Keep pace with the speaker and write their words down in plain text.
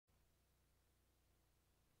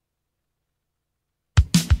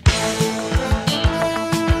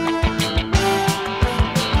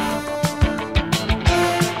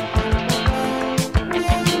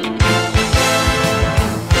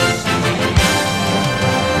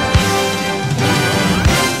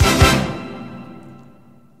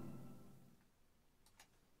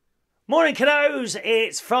morning, kiddos.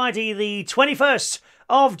 It's Friday the 21st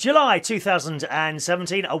of July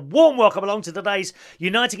 2017. A warm welcome along to today's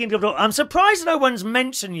United Kingdom. I'm surprised no one's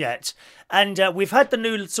mentioned yet. And we've had the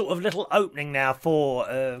new sort of little opening now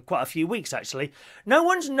for quite a few weeks, actually. No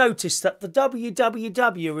one's noticed that the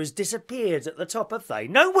www has disappeared at the top, have they?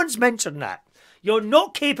 No one's mentioned that. You're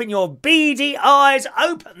not keeping your beady eyes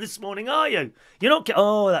open this morning, are you? You're not...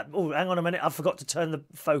 Oh, hang on a minute. I forgot to turn the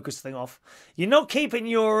focus thing off. You're not keeping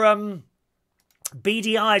your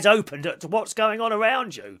beady eyes open to what's going on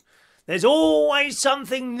around you. There's always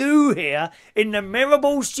something new here in the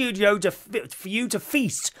Mirrorball studio for you to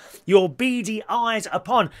feast your beady eyes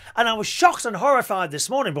upon. And I was shocked and horrified this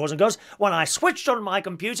morning, boys and girls, when I switched on my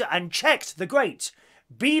computer and checked the great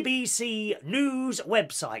BBC News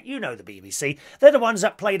website. You know the BBC. They're the ones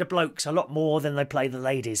that play the blokes a lot more than they play the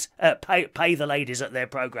ladies. Pay the ladies at their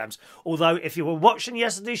programmes. Although, if you were watching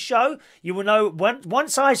yesterday's show, you will know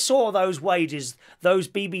once I saw those wages, those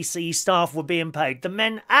BBC staff were being paid. The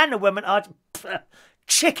men and the women are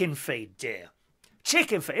chicken feed, dear.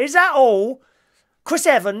 Chicken feed. Is that all? Chris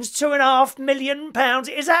Evans, £2.5 million.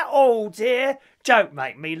 Is that all, dear? Don't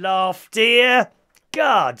make me laugh, dear.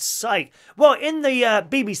 God's sake. Well, in the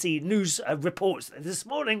BBC News reports this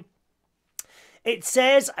morning, it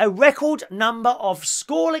says a record number of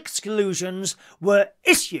school exclusions were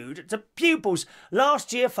issued to pupils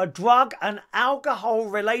last year for drug and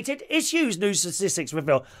alcohol-related issues, news statistics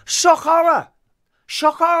reveal. Shock horror.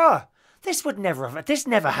 Shock horror. This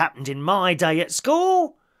never happened in my day at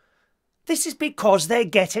school. This is because they're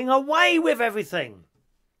getting away with everything.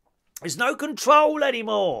 There's no control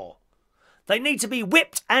anymore. They need to be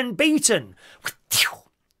whipped and beaten.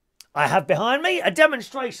 I have behind me a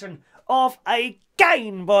demonstration of a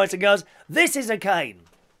cane, boys and girls. This is a cane.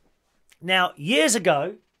 Now, years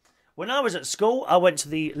ago, when I was at school, I went to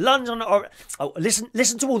the London...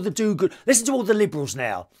 listen to all the do-good... Listen to all the liberals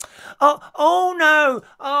now. Oh no.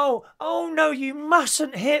 Oh no, you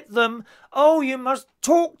mustn't hit them. Oh, you must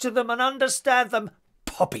talk to them and understand them.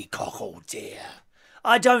 Poppycock, dear.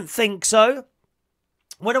 I don't think so.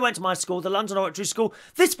 When I went to my school, the London Oratory School,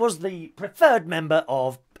 this was the preferred method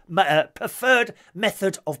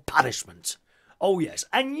of punishment. Oh yes,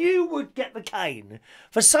 and you would get the cane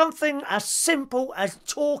for something as simple as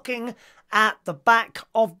talking at the back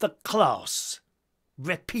of the class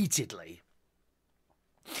repeatedly.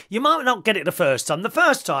 You might not get it the first time. The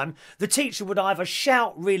first time, the teacher would either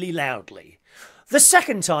shout really loudly. The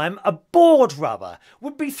second time, a board rubber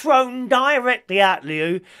would be thrown directly at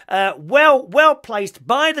you, well placed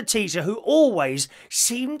by the teacher, who always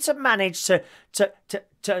seemed to manage to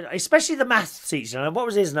especially the maths teacher. What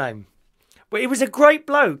was his name? Well, he was a great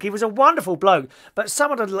bloke. He was a wonderful bloke. But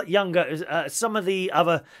some of the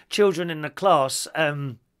other children in the class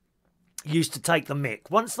used to take the mick.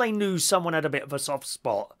 Once they knew someone had a bit of a soft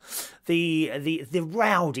spot, the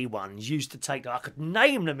rowdy ones used to take. I could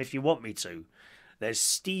name them if you want me to. There's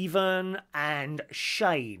Stephen and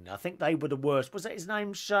Shane. I think they were the worst. Was that his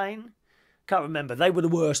name, Shane? Can't remember. They were the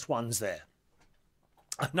worst ones there.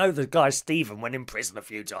 I know the guy Stephen went in prison a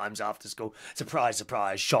few times after school. Surprise,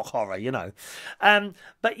 surprise, shock horror, you know.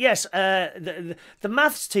 But yes, the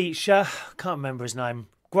maths teacher, can't remember his name.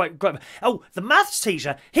 Great. Oh, the maths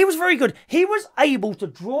teacher, he was very good. He was able to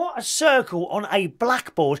draw a circle on a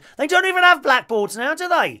blackboard. They don't even have blackboards now, do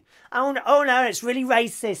they? Oh no, it's really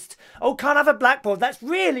racist. Oh, can't have a blackboard. That's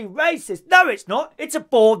really racist. No, it's not. It's a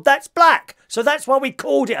board that's black. So that's why we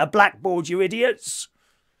called it a blackboard, you idiots.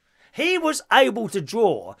 He was able to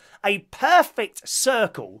draw a perfect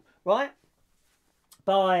circle, right,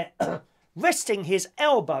 by resting his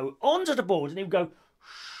elbow onto the board, and he would go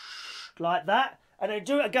like that. And then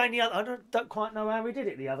do it again the other. I don't quite know how he did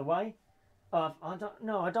it the other way. I don't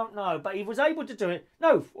know. But he was able to do it.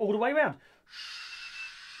 No, all the way around.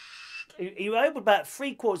 He was able about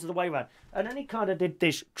 3/4 of the way around. And then he kind of did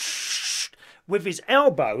this with his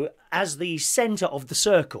elbow as the centre of the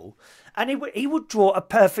circle. And he would draw a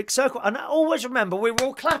perfect circle. And I always remember we were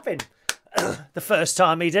all clapping the first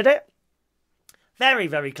time he did it. Very,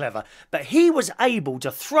 very clever. But he was able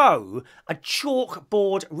to throw a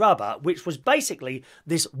chalkboard rubber, which was basically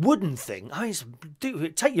this wooden thing. Oh,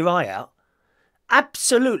 it'd take your eye out.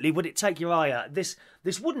 Absolutely would it take your eye out. This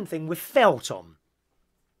wooden thing with felt on.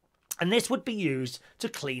 And this would be used to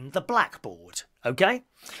clean the blackboard. Okay?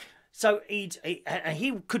 So he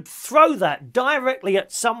could throw that directly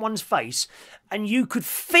at someone's face, and you could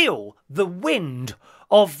feel the wind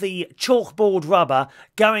of the chalkboard rubber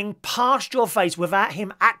going past your face without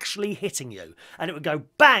him actually hitting you. And it would go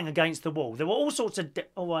bang against the wall. There were all sorts of...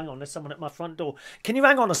 Oh, hang on, there's someone at my front door. Can you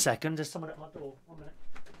hang on a second? There's someone at my door. 1 minute.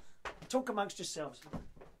 Talk amongst yourselves.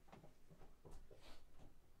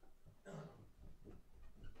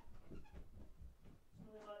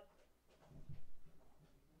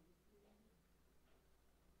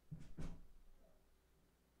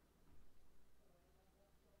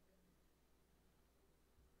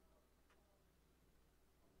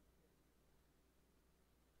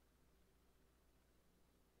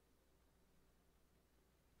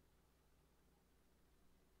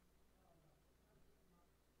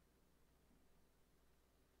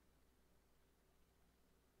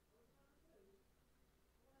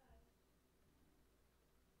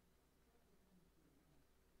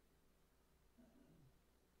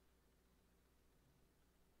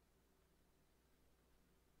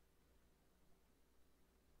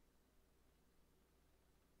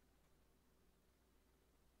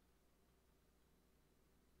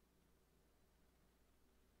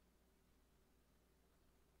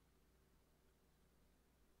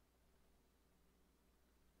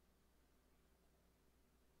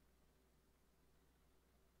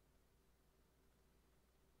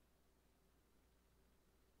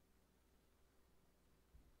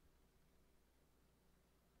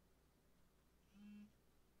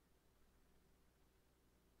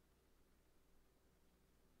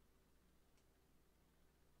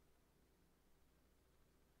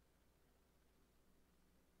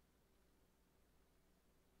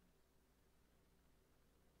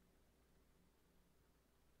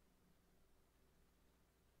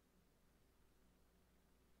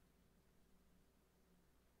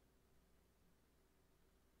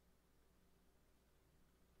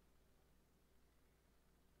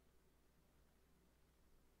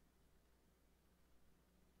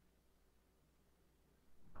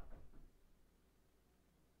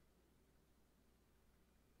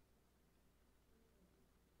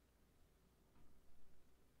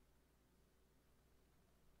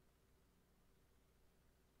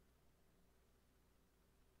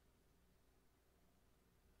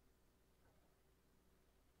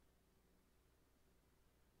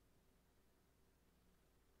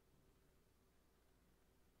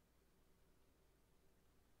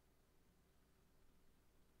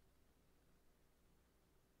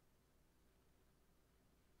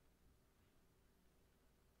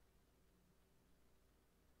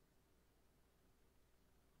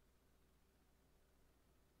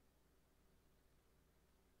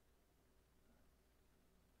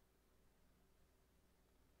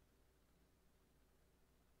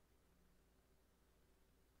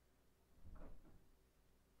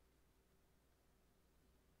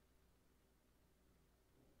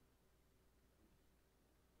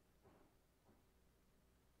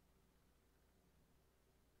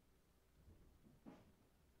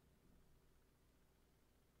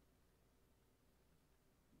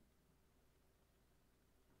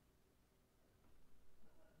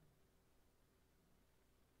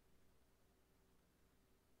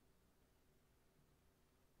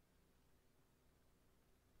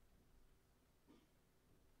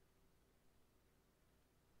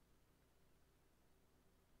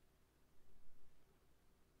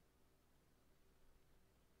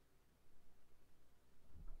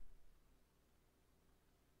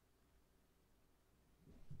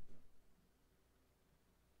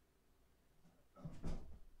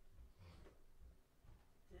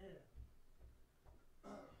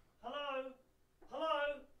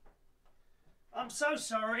 so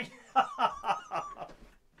sorry.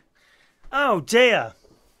 Oh dear.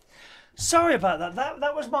 Sorry about that.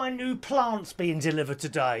 That was my new plants being delivered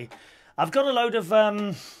today. I've got a load of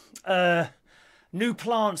new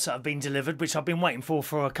plants that have been delivered, which I've been waiting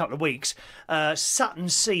for a couple of weeks. Sutton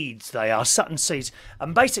seeds, they are Sutton seeds,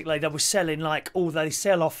 and basically they were selling like they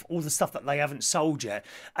sell off all the stuff that they haven't sold yet,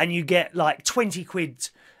 and you get like 20 quid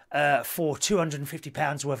for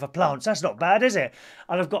 £250 worth of plants. That's not bad, is it?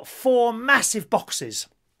 And I've got 4 massive boxes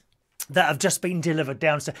that have just been delivered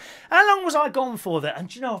downstairs. How long was I gone for that? And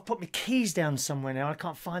do you know, I've put my keys down somewhere now. I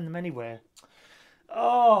can't find them anywhere.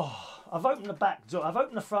 Oh, I've opened the back door. I've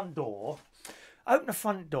opened the front door. Opened the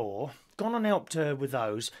front door. Gone and helped her with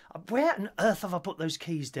those. Where on earth have I put those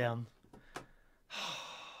keys down?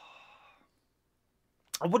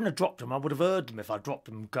 I wouldn't have dropped them. I would have heard them if I dropped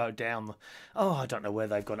them go down. Oh, I don't know where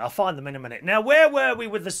they've gone. I'll find them in a minute. Now, where were we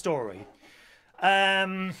with the story?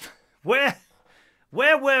 Where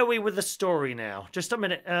were we with the story now? Just a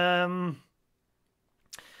minute.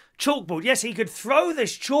 Chalkboard. Yes, he could throw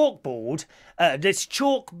this chalkboard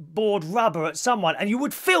rubber at someone and you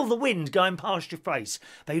would feel the wind going past your face.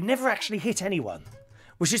 But you never actually hit anyone,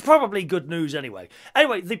 which is probably good news anyway.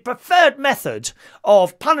 Anyway, the preferred method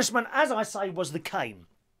of punishment, as I say, was the cane.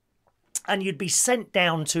 And you'd be sent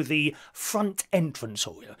down to the front entrance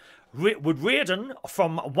hall. Would Reardon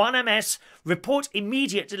from 1MS report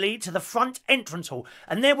immediately to the front entrance hall,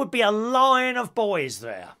 and there would be a line of boys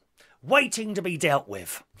there waiting to be dealt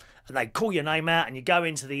with, and they'd call your name out and you go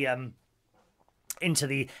into the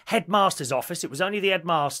headmaster's office. It was only the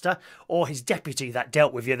headmaster or his deputy that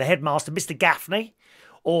dealt with you. The headmaster, Mr. Gaffney,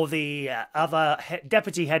 or the other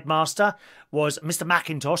deputy headmaster was Mr.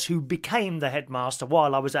 McIntosh, who became the headmaster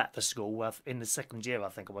while I was at the school in the second year, I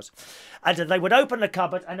think it was. And they would open the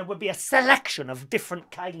cupboard and there would be a selection of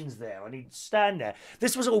different canes there, and he'd stand there.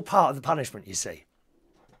 This was all part of the punishment, you see.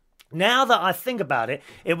 Now that I think about it,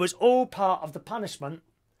 it was all part of the punishment.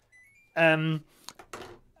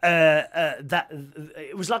 That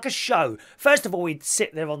it was like a show. First of all, he'd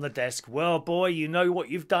sit there on the desk. Well, boy, you know what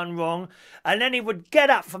you've done wrong. And then he would get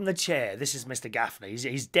up from the chair. This is Mr. Gaffney.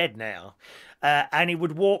 He's dead now. And he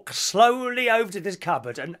would walk slowly over to this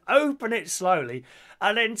cupboard and open it slowly,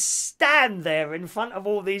 and then stand there in front of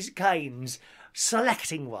all these canes,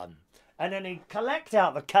 selecting one. And then he'd collect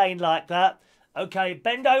out the cane like that. Okay,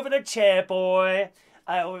 bend over the chair, boy.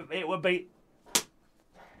 It would be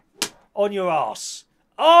on your arse.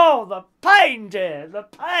 Oh, the pain, dear, the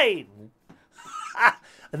pain.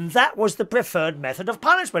 And that was the preferred method of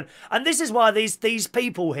punishment. And this is why these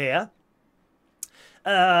people here,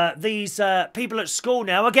 people at school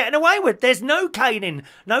now are getting away with. There's no caning,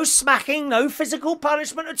 no smacking, no physical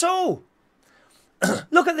punishment at all.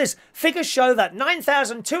 Look at this. Figures show that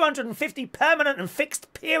 9,250 permanent and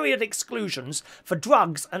fixed period exclusions for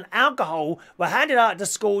drugs and alcohol were handed out to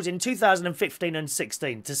schools in 2015 and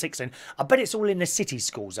 16. I bet it's all in the city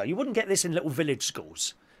schools, though. You wouldn't get this in little village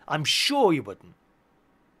schools. I'm sure you wouldn't.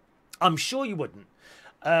 I'm sure you wouldn't.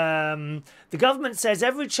 The government says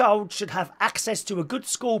every child should have access to a good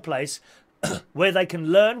school place where they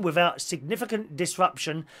can learn without significant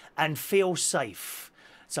disruption and feel safe.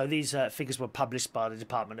 So these figures were published by the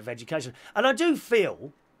Department of Education. And I do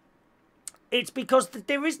feel it's because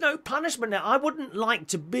there is no punishment now. I wouldn't like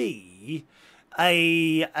to be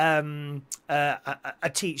a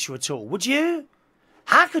teacher at all. Would you?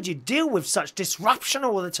 How could you deal with such disruption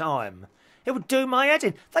all the time? It would do my head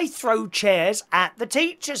in. They throw chairs at the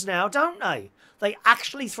teachers now, don't they? They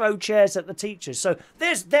actually throw chairs at the teachers. So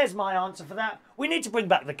there's my answer for that. We need to bring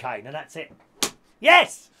back the cane, and that's it.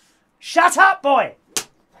 Yes! Shut up, boy!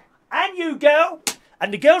 And you, girl.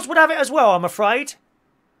 And the girls would have it as well, I'm afraid.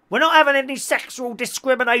 We're not having any sexual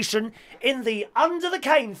discrimination in the under the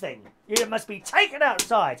cane thing. You must be taken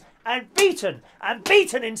outside and beaten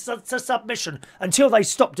into submission until they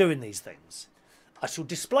stop doing these things. I shall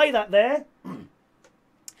display that there.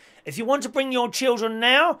 If you want to bring your children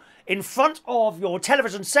now in front of your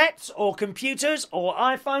television sets or computers or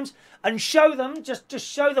iPhones and show them, just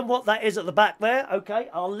show them what that is at the back there, okay?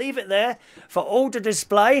 I'll leave it there for all to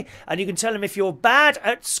display, and you can tell them if you're bad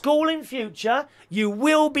at school in future, you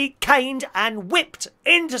will be caned and whipped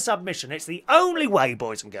into submission. It's the only way,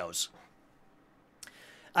 boys and girls.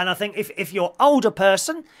 And I think if you're an older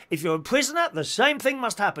person, if you're a prisoner, the same thing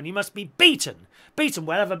must happen. You must be beaten.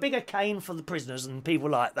 We'll have a bigger cane for the prisoners and people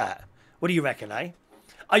like that. What do you reckon, eh?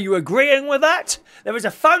 Are you agreeing with that? There is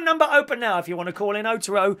a phone number open now if you want to call in.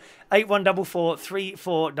 020 8144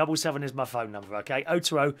 3477 is my phone number, okay?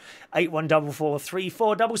 020 8144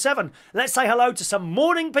 3477. Let's say hello to some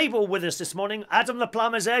morning people with us this morning. Adam the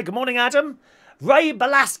plumber's there. Good morning, Adam. Ray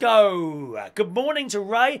Belasco. Good morning to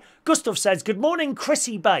Ray. Gustav says, good morning,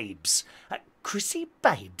 Chrissy Babes. Chrissy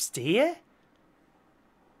Babes, dear?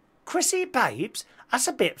 Chrissy Babes? That's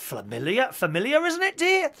a bit familiar, isn't it,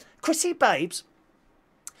 dear? Chrissy Babes.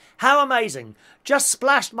 How amazing. Just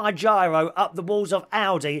splashed my gyro up the walls of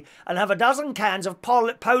Aldi and have a dozen cans of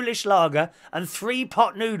Polish lager and 3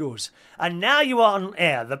 pot noodles. And now you are on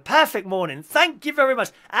air. The perfect morning. Thank you very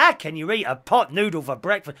much. How can you eat a pot noodle for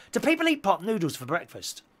breakfast? Do people eat pot noodles for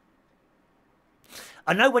breakfast?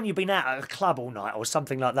 I know when you've been out at a club all night or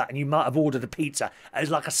something like that and you might have ordered a pizza and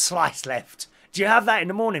there's like a slice left. Do you have that in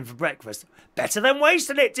the morning for breakfast? Better than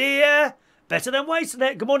wasting it, dear. Better than wasting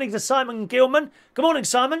it. Good morning to Simon Gilman. Good morning,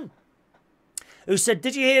 Simon. Who said,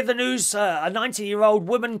 did you hear the news? A 90-year-old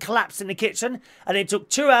woman collapsed in the kitchen and it took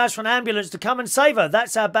 2 hours for an ambulance to come and save her.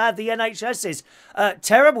 That's how bad the NHS is.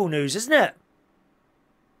 Terrible news, isn't it?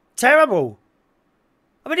 Terrible.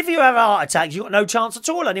 I mean, if you have a heart attack, you've got no chance at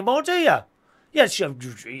all anymore, do you? Yes, you'll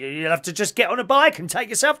have to just get on a bike and take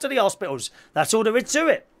yourself to the hospitals. That's all there is to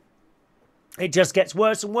it. It just gets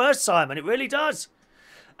worse and worse, Simon. It really does.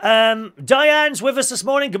 Diane's with us this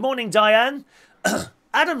morning. Good morning, Diane.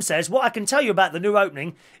 Adam says, what I can tell you about the new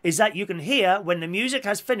opening is that you can hear when the music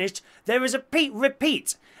has finished, there is a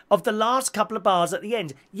repeat of the last couple of bars at the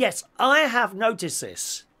end. Yes, I have noticed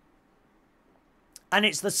this. And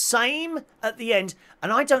it's the same at the end,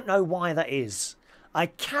 and I don't know why that is. I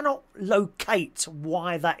cannot locate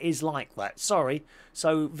why that is like that. Sorry.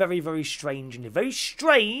 So very, very strange and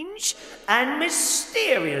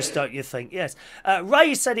mysterious, don't you think? Yes.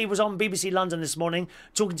 Ray said he was on BBC London this morning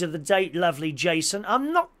talking to the date lovely Jason.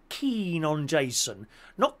 I'm not keen on Jason.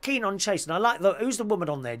 Not keen on Jason. I like who's the woman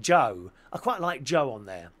on there? Jo. I quite like Jo on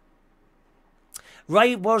there.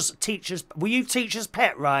 Ray was teacher's. Were you teacher's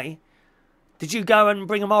pet, Ray? Did you go and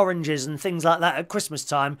bring them oranges and things like that at Christmas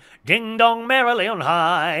time? Ding dong merrily on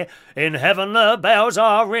high, in heaven the bells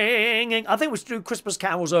are ringing. I think we should do Christmas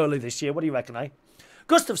carols early this year. What do you reckon, eh?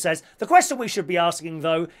 Gustav says, the question we should be asking,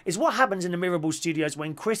 though, is what happens in the Mirable studios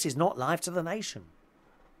when Chris is not live to the nation?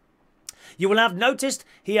 You will have noticed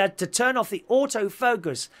he had to turn off the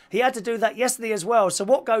autofocus. He had to do that yesterday as well. So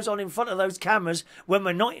what goes on in front of those cameras when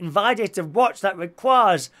we're not invited to watch that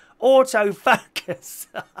requires autofocus?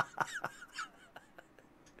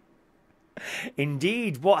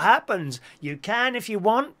 Indeed, what happens? You can, if you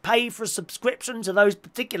want, pay for a subscription to those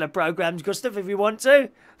particular programmes, Gustav, if you want to.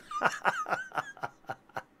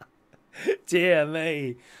 Dear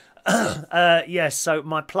me. Yes, so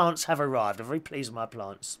my plants have arrived. I'm very pleased with my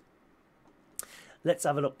plants. Let's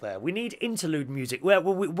have a look there. We need interlude music. Well,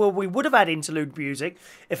 we would have had interlude music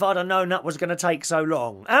if I'd have known that was going to take so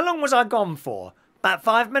long. How long was I gone for? About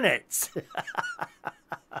 5 minutes.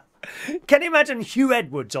 Can you imagine Hugh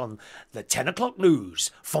Edwards on the 10 o'clock news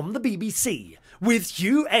from the BBC with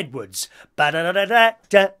Hugh Edwards?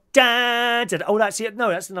 Ba-da-da-da-da-da-da. Oh, that's it. No,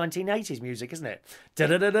 that's the 1980s music, isn't it?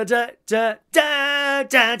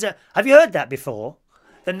 Da-da-da-da-da-da-da. Have you heard that before?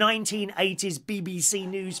 The 1980s BBC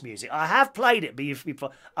news music. I have played it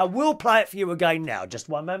before. I will play it for you again now. Just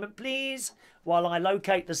one moment, please, while I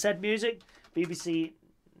locate the said music. BBC,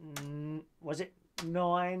 was it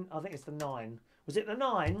 9? I think it's the 9. Was it the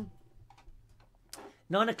 9?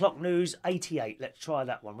 9 o'clock news, 88. Let's try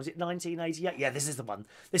that one. Was it 1988? Yeah, this is the one.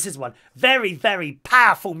 This is the one. Very, very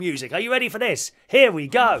powerful music. Are you ready for this? Here we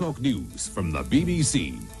go. 9 o'clock news from the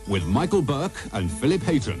BBC with Michael Burke and Philip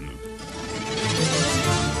Hayton.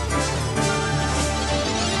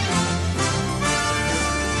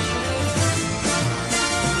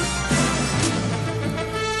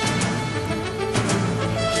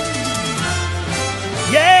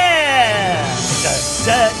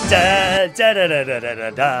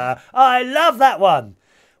 I love that one.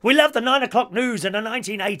 We love the 9 o'clock news in the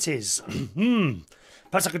 1980s.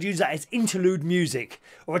 Perhaps I could use that as interlude music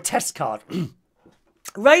or a test card.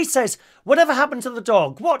 Ray says, whatever happened to the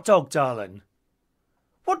dog? What dog, darling?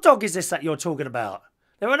 What dog is this that you're talking about?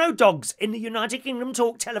 There are no dogs in the United Kingdom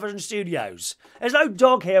Talk television studios. There's no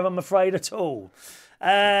dog here, I'm afraid, at all.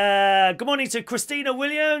 Good morning to Christina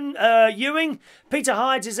Ewing. Peter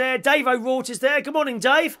Hyde is there. Dave O'Rourke is there. Good morning,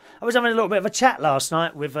 Dave. I was having a little bit of a chat last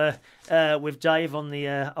night with Dave on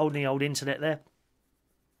the old internet there.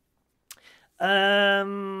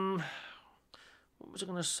 What was I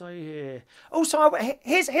going to say here? Also,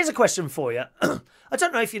 here's a question for you. I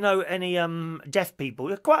don't know if you know any deaf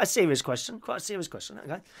people. Quite a serious question.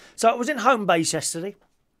 Okay. So I was in Homebase yesterday.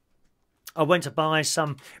 I went to buy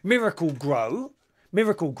some Miracle Grow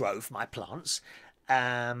for my plants.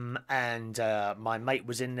 And my mate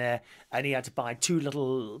was in there and he had to buy 2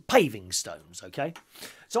 little paving stones, okay?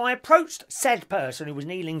 So I approached said person who was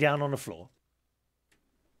kneeling down on the floor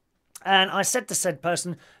And I said to said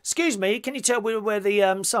person, "Excuse me, can you tell me where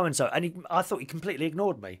the so-and-so?" And I thought he completely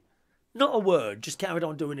ignored me. Not a word, just carried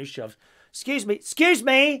on doing his shoves. "Excuse me, excuse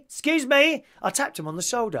me, excuse me." I tapped him on the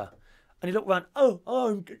shoulder. And he looked around, "Oh,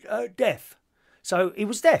 I'm deaf." So he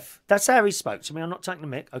was deaf. That's how he spoke to me. I'm not taking the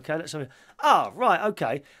mic. Okay, let's have it. Oh, right,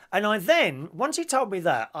 okay. And I then, once he told me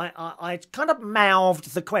that, I kind of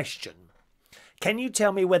mouthed the question. "Can you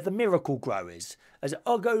tell me where the Miracle Grow is?" I said,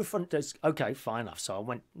 "I'll go to the front desk." Okay, fine enough. So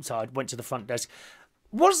I went to the front desk.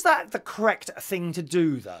 Was that the correct thing to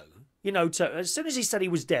do, though? You know, as soon as he said he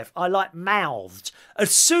was deaf, I mouthed,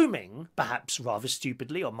 assuming, perhaps rather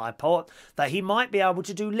stupidly on my part, that he might be able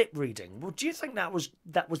to do lip reading. Well, do you think that was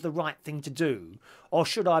the right thing to do? Or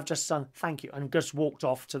should I have just done "thank you" and just walked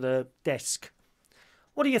off to the desk?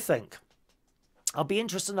 What do you think? I'll be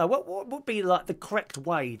interested to know what would be like the correct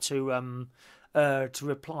way to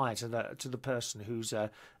reply to the person who's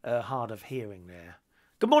hard of hearing there.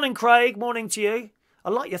 Good morning, Craig. Morning to you.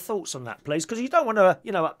 I'd like your thoughts on that, please, because you don't want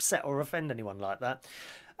to, upset or offend anyone like that.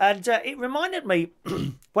 And it reminded me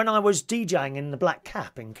when I was DJing in the Black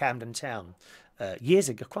Cap in Camden Town years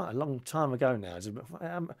ago, quite a long time ago now.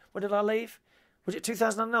 When did I leave? Was it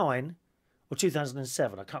 2009 or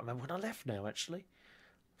 2007? I can't remember when I left now, actually.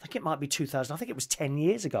 I think it might be 2000. I think it was 10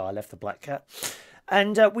 years ago I left the Black Cat.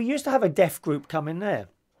 And we used to have a deaf group come in there.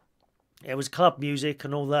 It was club music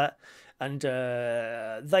and all that. And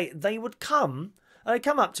they would come. They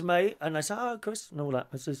come up to me and they say, "Oh, Chris," and all that.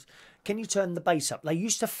 I says, "Can you turn the bass up?" They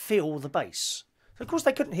used to feel the bass. So of course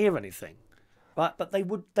they couldn't hear anything, right? But they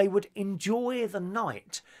would enjoy the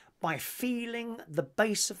night by feeling the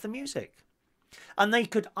bass of the music. And they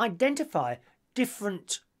could identify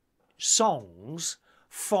different songs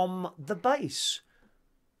from the bass.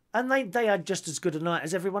 And they had just as good a night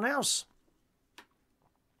as everyone else.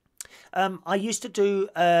 I used to do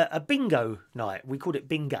a bingo night. We called it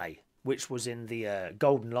Bingay, which was in the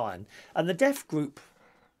Golden Lion. And the deaf group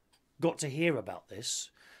got to hear about this.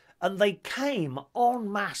 And they came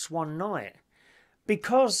en masse one night.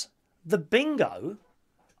 Because the bingo,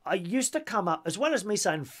 I used to come up, as well as me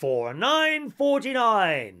saying 4 and 9,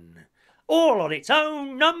 49. All on its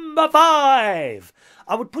own, number 5.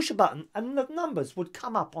 I would push a button and the numbers would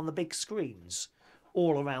come up on the big screens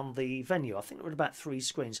all around the venue. I think there were about 3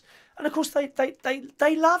 screens. And of course,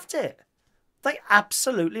 they loved it. They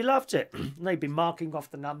absolutely loved it. They'd been marking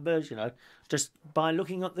off the numbers, just by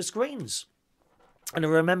looking at the screens. And I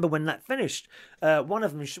remember when that finished, one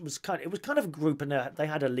of them was kind of a group, and they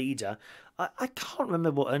had a leader. I can't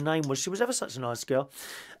remember what her name was. She was ever such a nice girl.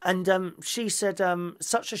 And she said,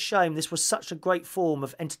 "Such a shame. This was such a great form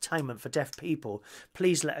of entertainment for deaf people.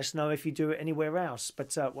 Please let us know if you do it anywhere else."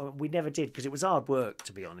 But we never did, because it was hard work,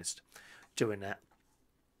 to be honest, doing that.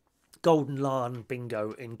 Golden Lion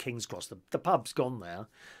Bingo in King's Cross. The pub's gone now.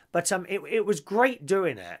 But it was great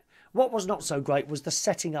doing it. What was not so great was the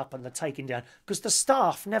setting up and the taking down, because the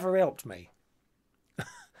staff never helped me.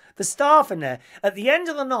 The staff in there, at the end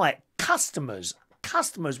of the night, customers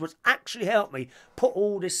would actually help me put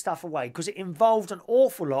all this stuff away, because it involved an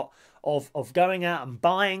awful lot of going out and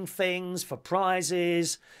buying things for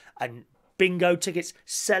prizes and bingo tickets,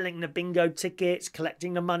 selling the bingo tickets,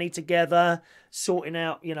 collecting the money together, sorting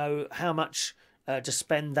out, how much to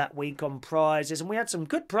spend that week on prizes. And we had some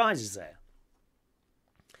good prizes there.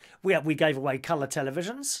 We gave away colour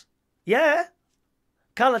televisions. Yeah.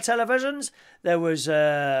 Colour televisions. There was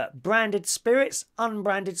branded spirits,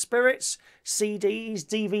 unbranded spirits, CDs,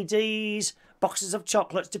 DVDs, boxes of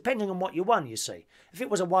chocolates, depending on what you won, you see. If it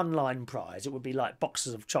was a one-line prize, it would be like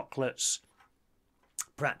boxes of chocolates,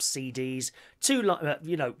 perhaps CDs,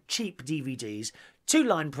 cheap DVDs.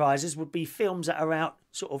 Two-line prizes would be films that are out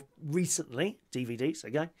sort of recently, DVDs,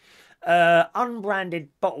 okay? Unbranded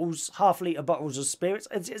bottles, half-litre bottles of spirits.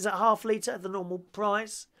 Is it half-litre, the normal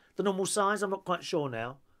prize? The normal size? I'm not quite sure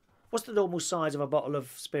now. What's the normal size of a bottle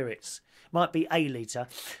of spirits? Might be a litre.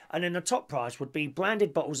 And then the top prize would be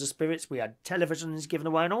branded bottles of spirits. We had televisions given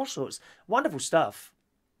away and all sorts. Wonderful stuff.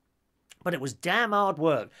 But it was damn hard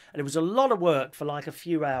work. And it was a lot of work for like a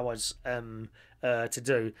few hours to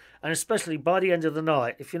do. And especially by the end of the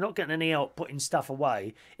night, if you're not getting any help putting stuff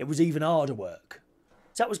away, it was even harder work.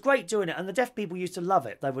 So it was great doing it, and the deaf people used to love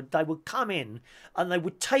it. They would come in and they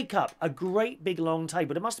would take up a great big long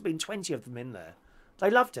table. There must have been 20 of them in there. They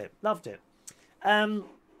loved it.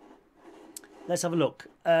 Let's have a look.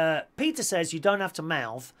 Peter says you don't have to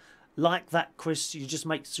mouth like that, Chris. You just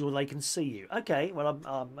make sure they can see you. Okay, well,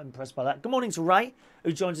 I'm impressed by that. Good morning to Ray,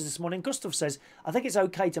 who joins us this morning. Gustav says, I think it's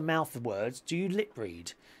okay to mouth the words. Do you lip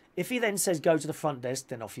read? If he then says go to the front desk,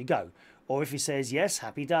 then off you go. Or if he says yes,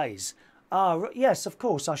 happy days. Ah, yes, of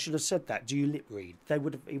course. I should have said that. Do you lip read? They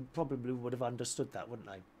would have. He probably would have understood that, wouldn't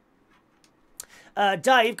they?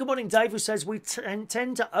 Dave, good morning, Dave, who says we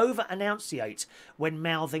tend to over-enunciate when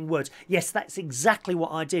mouthing words. Yes, that's exactly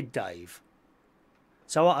what I did, Dave.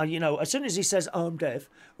 So, as soon as he says, oh, I'm deaf,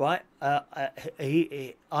 right, I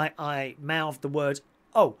mouthed the words,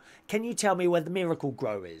 oh, can you tell me where the Miracle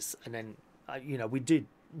Grow is? And then, we did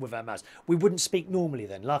with our mouths. We wouldn't speak normally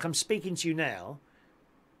then. Like I'm speaking to you now,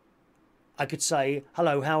 I could say,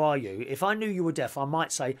 hello, how are you? If I knew you were deaf, I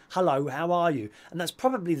might say, hello, how are you? And that's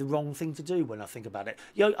probably the wrong thing to do when I think about it.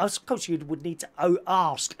 Of course, you would need to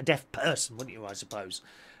ask a deaf person, wouldn't you, I suppose,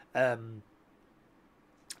 how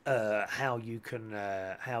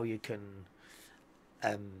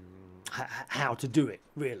to do it,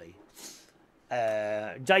 really.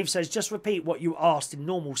 Dave says, just repeat what you asked in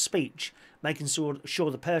normal speech, making sure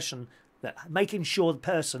the person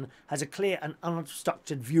has a clear and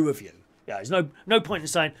unobstructed view of you. Yeah, there's no point in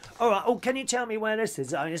saying, all right, can you tell me where this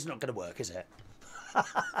is? I mean, it's not going to work, is it?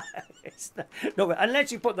 It's not,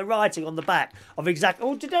 unless you put the writing on the back of exactly,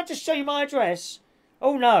 oh, did I just show you my address?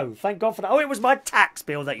 Oh, no, thank God for that. Oh, it was my tax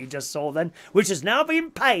bill that you just saw then, which has now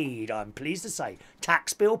been paid, I'm pleased to say.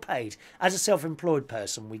 Tax bill paid. As a self-employed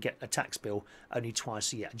person, we get a tax bill only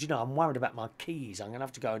twice a year. Do you know, I'm worried about my keys. I'm going to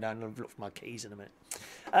have to go down and look for my keys in a minute.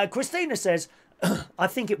 Christina says, I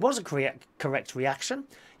think it was a correct reaction.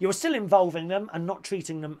 You're still involving them and not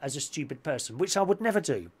treating them as a stupid person, which I would never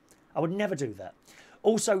do. I would never do that.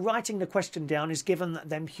 Also, writing the question down is given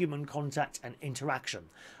them human contact and interaction.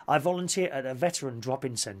 I volunteer at a veteran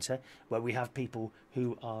drop-in centre where we have people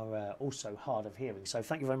who are also hard of hearing. So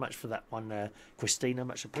thank you very much for that one, Christina.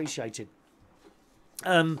 Much appreciated.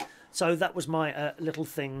 So that was my little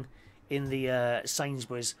thing in the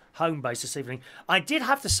Sainsbury's home base this evening. I did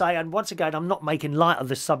have to say, and once again, I'm not making light of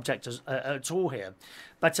this subject at all here,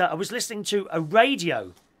 but I was listening to a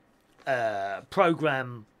radio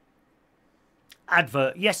programme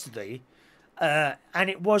advert yesterday, and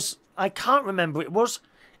it was, I can't remember, it was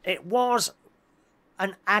an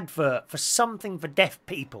advert for something for deaf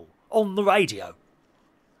people on the radio.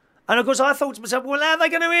 And of course I thought to myself, well, how are they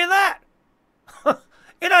going to hear that?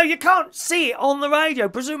 You can't see it on the radio.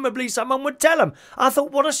 Presumably someone would tell them. I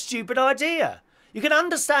thought, what a stupid idea. You can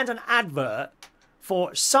understand an advert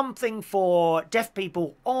for something for deaf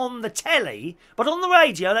people on the telly, but on the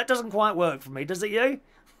radio, that doesn't quite work for me, does it, you?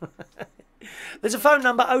 There's a phone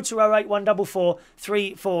number, 0208 144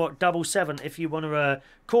 3477, if you want to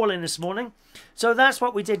call in this morning. So that's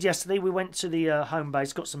what we did yesterday. We went to the home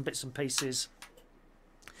base, got some bits and pieces.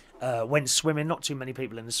 Went swimming, not too many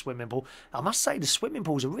people in the swimming pool. I must say the swimming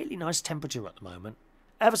pool's a really nice temperature at the moment.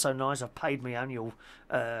 Ever so nice. I've paid my annual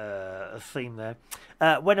theme there.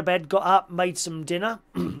 Went to bed, got up, made some dinner.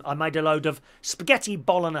 I made a load of spaghetti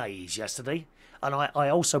bolognese yesterday. And I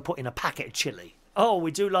also put in a packet of chilli. Oh, we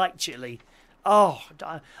do like chilli. Oh,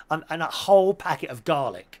 and a whole packet of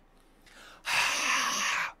garlic.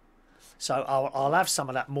 So I'll have some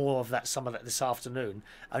of that this afternoon.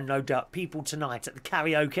 And no doubt people tonight at the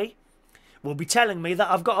karaoke will be telling me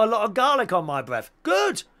that I've got a lot of garlic on my breath.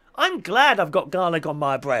 Good. I'm glad I've got garlic on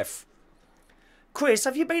my breath. Chris,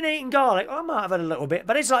 have you been eating garlic? I might have had a little bit,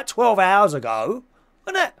 but it's like 12 hours ago,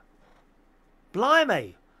 isn't it?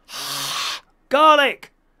 Blimey.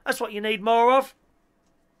 Garlic. That's what you need more of.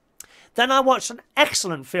 Then I watched an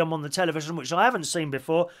excellent film on the television, which I haven't seen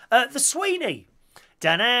before, The Sweeney.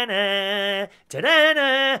 Da-na-na,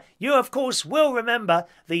 da-na-na. You, of course, will remember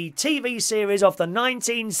the TV series of the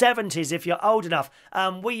 1970s if you're old enough.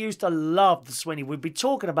 We used to love The Sweeney. We'd be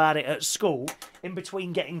talking about it at school in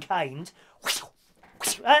between getting caned.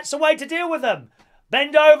 That's the way to deal with them.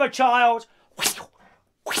 Bend over, child.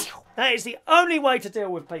 That is the only way to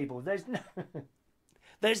deal with people.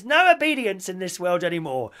 There's no obedience in this world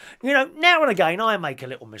anymore. Now and again, I make a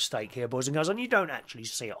little mistake here, boys and girls, and you don't actually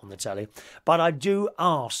see it on the telly. But I do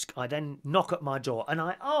ask. I then knock at my door, and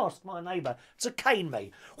I ask my neighbour to cane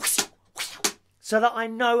me so that I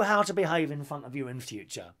know how to behave in front of you in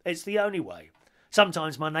future. It's the only way.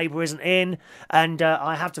 Sometimes my neighbour isn't in, and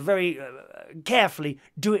I have to very carefully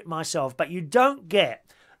do it myself. But you don't get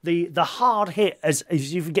the hard hit as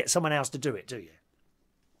you get someone else to do it, do you?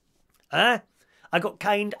 I got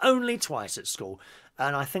caned only twice at school,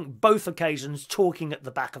 and I think both occasions talking at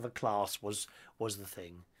the back of a class was the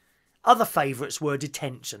thing. Other favourites were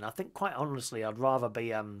detention. I think, quite honestly, I'd rather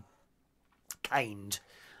be caned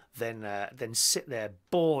than sit there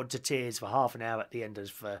bored to tears for half an hour at the end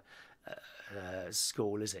of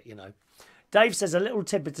school, is it, Dave says, a little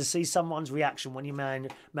tidbit to see someone's reaction when you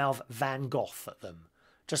mouth Van Gogh at them.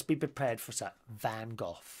 Just be prepared for that. Van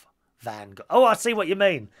Gogh. Van Gogh. Oh, I see what you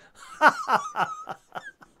mean.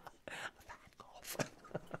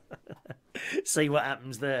 See what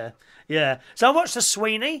happens there. Yeah. So I watched the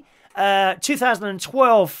Sweeney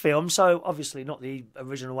 2012 film, so obviously not the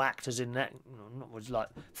original actors in that. It was like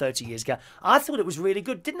 30 years ago. I thought it was really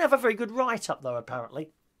good. Didn't have a very good write-up, though, apparently.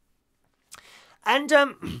 And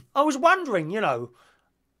I was wondering, you know,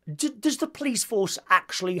 does the police force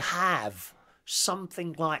actually have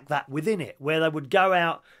something like that within it, where they would go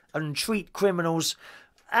out and treat criminals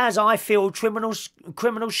as I feel criminals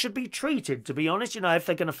should be treated, to be honest. You know, if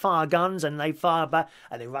they're going to fire guns and they fire back,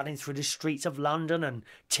 and they're running through the streets of London and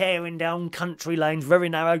tearing down country lanes, very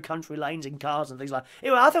narrow country lanes in cars and things like that.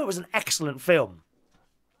 Anyway, I thought it was an excellent film.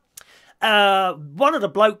 One of the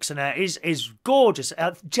blokes in there is gorgeous.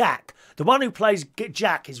 Jack, the one who plays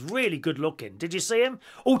Jack, is really good looking. Did you see him?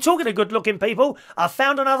 Oh, talking of good looking people, I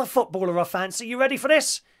found another footballer I fancy. You ready for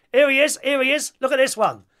this? Here he is. Here he is. Look at this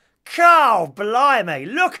one. Oh, blimey,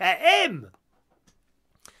 look at him.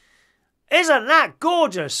 Isn't that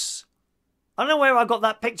gorgeous? I don't know where I got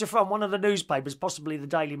that picture from, one of the newspapers, possibly the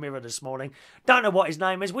Daily Mirror this morning. Don't know what his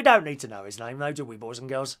name is. We don't need to know his name, though, do we, boys and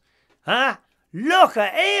girls? Huh? Look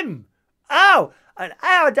at him. Oh, and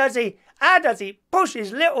how does he push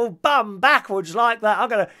his little bum backwards like that?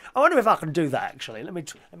 I wonder if I can do that, actually. Let me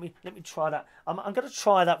try that. I'm going to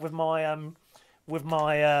try that with my oh,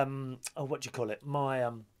 what do you call it?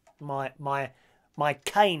 My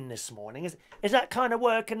cane this morning. Is that kind of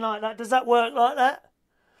working like that? Does that work like that?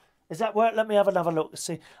 Does that work? Let me have another look.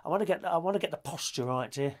 See, I want to get the posture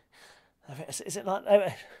right here. Is it like?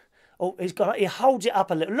 Oh, he holds it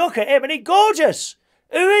up a little. Look at him, and he's gorgeous.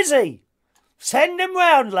 Who is he? Send him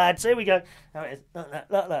round, lads. Here we go. There it is. Look at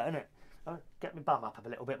that, isn't it? Get my bum up a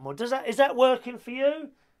little bit more. Is that working for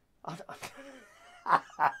you?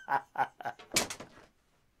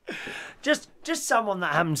 Just someone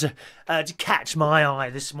that happened to catch my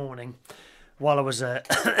eye this morning while I was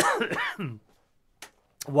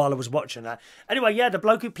watching that. Anyway, yeah, the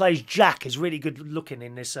bloke who plays Jack is really good looking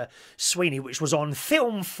in this Sweeney, which was on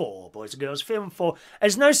Film 4, boys and girls. Film 4.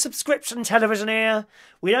 There's no subscription television here.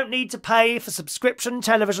 We don't need to pay for subscription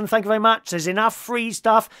television. Thank you very much. There's enough free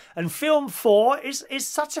stuff. And Film 4 is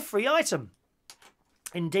such a free item.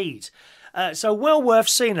 Indeed. So well worth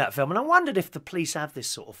seeing that film. And I wondered if the police have this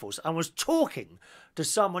sort of force. I was talking to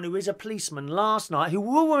someone who is a policeman last night who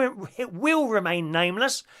will remain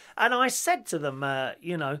nameless. And I said to them,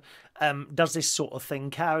 does this sort of thing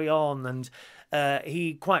carry on? And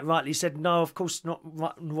he quite rightly said, no, of course not.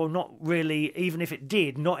 Well, not really. Even if it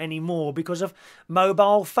did, not anymore, because of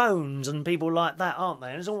mobile phones and people like that, aren't they?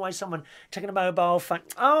 And there's always someone taking a mobile phone.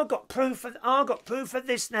 Oh, I've got proof of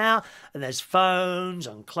this now. And there's phones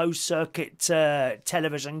and closed circuit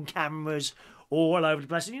television cameras all over the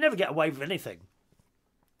place, and you never get away with anything.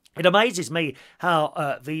 It amazes me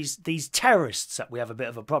how these terrorists that we have a bit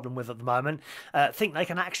of a problem with at the moment think they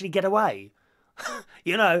can actually get away.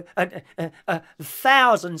 You know,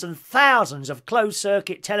 thousands and thousands of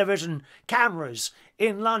closed-circuit television cameras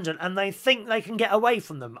in London, and they think they can get away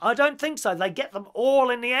from them. I don't think so. They get them all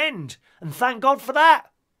in the end, and thank God for that.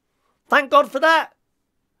 Thank God for that.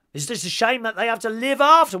 It's just a shame that they have to live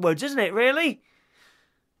afterwards, isn't it, really?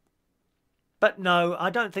 But no,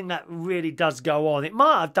 I don't think that really does go on. It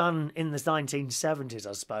might have done in the 1970s,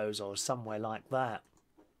 I suppose, or somewhere like that.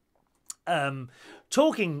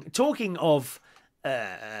 Talking of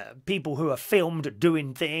people who are filmed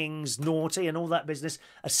doing things naughty and all that business,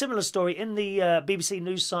 a similar story in the BBC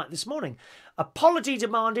News site this morning. Apology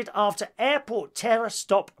demanded after airport terror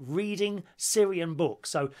stop reading Syrian book.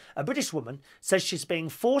 So a British woman says she's being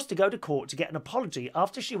forced to go to court to get an apology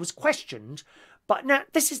after she was questioned. But now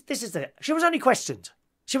this is it. She was only questioned.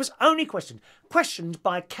 Questioned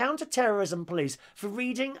by counter-terrorism police for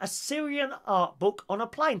reading a Syrian art book on a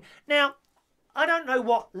plane. Now, I don't know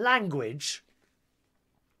what language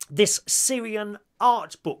this Syrian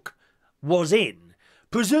art book was in.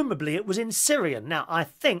 Presumably it was in Syrian. Now, I'm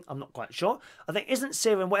not quite sure, isn't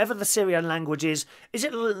Syrian, whatever the Syrian language is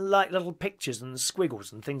it like little pictures and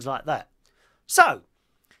squiggles and things like that? So,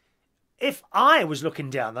 if I was looking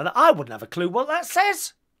down there, I wouldn't have a clue what that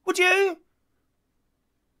says. Would you?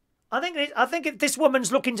 I think if this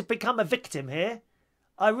woman's looking to become a victim here.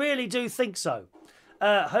 I really do think so.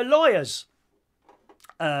 Her lawyers.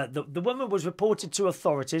 The woman was reported to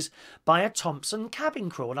authorities by a Thompson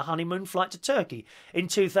cabin crew on a honeymoon flight to Turkey in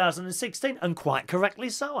 2016, and quite correctly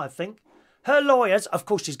so, I think. Her lawyers, of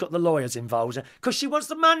course she's got the lawyers involved, because she wants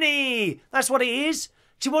the money. That's what it is.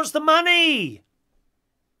 She wants the money.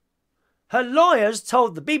 Her lawyers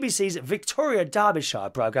told the BBC's Victoria Derbyshire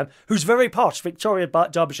programme, who's very posh, Victoria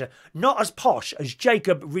Derbyshire, not as posh as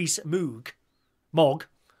Jacob Rees-Mogg,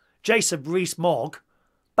 Jacob Rees-Mogg,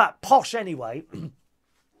 but posh anyway.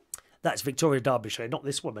 That's Victoria Derbyshire, not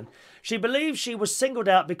this woman. She believes she was singled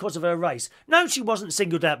out because of her race. No, she wasn't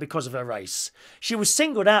singled out because of her race. She was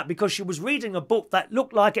singled out because she was reading a book that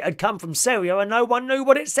looked like it had come from Syria and no one knew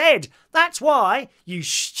what it said. That's why, you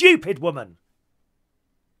stupid woman.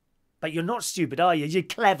 But you're not stupid, are you? You're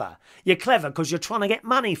clever. You're clever because you're trying to get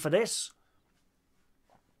money for this.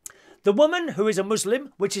 The woman, who is a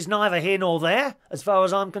Muslim, which is neither here nor there, as far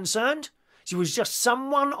as I'm concerned, she was just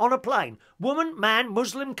someone on a plane. Woman, man,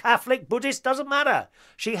 Muslim, Catholic, Buddhist, doesn't matter.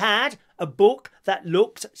 She had a book that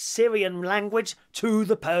looked Syrian language to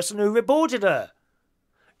the person who reported her.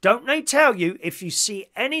 Don't they tell you, if you see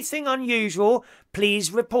anything unusual,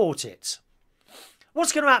 please report it?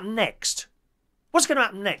 What's going to happen next? What's going to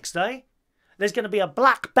happen next, eh? There's going to be a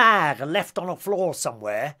black bag left on a floor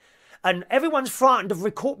somewhere, and everyone's frightened of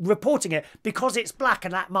reporting it because it's black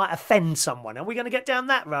and that might offend someone. Are we going to get down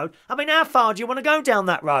that road? I mean, how far do you want to go down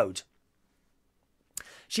that road?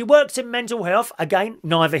 She works in mental health, again,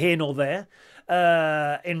 neither here nor there.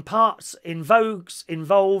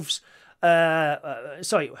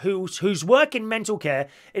 Whose work in mental care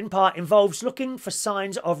in part involves looking for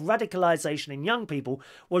signs of radicalisation in young people,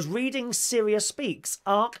 was reading Syria Speaks,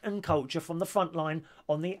 Art and Culture from the Frontline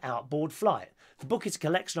on the outboard flight. The book is a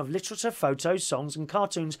collection of literature, photos, songs and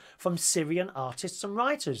cartoons from Syrian artists and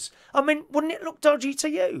writers. I mean, wouldn't it look dodgy to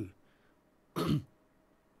you?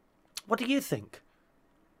 What do you think?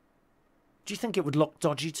 Do you think it would look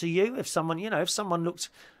dodgy to you if someone, if someone looked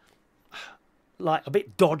like a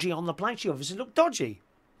bit dodgy on the plane? She obviously looked dodgy.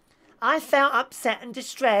 I felt upset and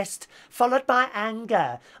distressed, followed by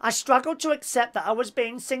anger. I struggled to accept that I was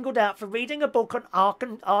being singled out for reading a book on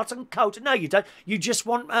art and culture. No, you don't. You just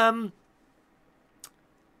want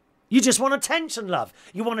attention, love.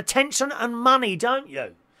 You want attention and money, don't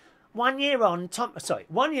you? 1 year on,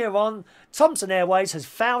 Thomson Airways has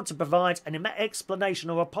failed to provide an explanation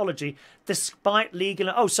or apology despite legal...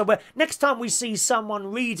 Oh, so next time we see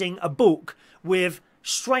someone reading a book with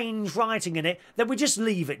strange writing in it, then we just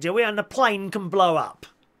leave it, do we? And the plane can blow up.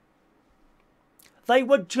 They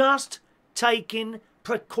were just taking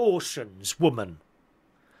precautions, woman.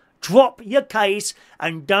 Drop your case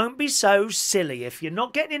and don't be so silly. If you're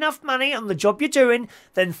not getting enough money on the job you're doing,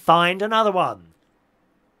 then find another one.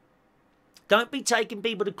 Don't be taking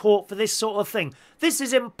people to court for this sort of thing. This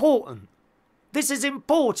is important. This is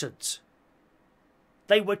important.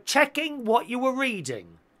 They were checking what you were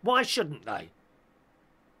reading. Why shouldn't they?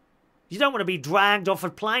 You don't want to be dragged off a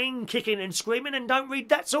plane, kicking and screaming, and don't read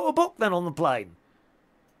that sort of book then on the plane.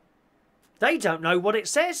 They don't know what it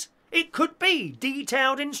says. It could be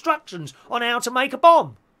detailed instructions on how to make a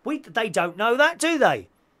bomb. They don't know that, do they?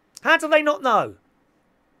 How do they not know?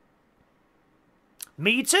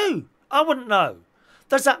 Me too. I wouldn't know.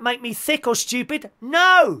 Does that make me thick or stupid?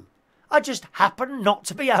 No. I just happen not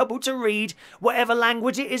to be able to read whatever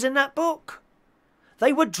language it is in that book.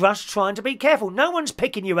 They were just trying to be careful. No one's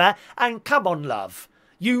picking you out. And come on, love.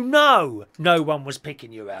 You know no one was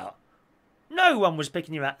picking you out. No one was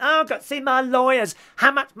picking you out. Oh, I've got to see my lawyers.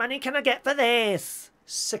 How much money can I get for this?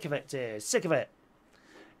 Sick of it, dear. Sick of it.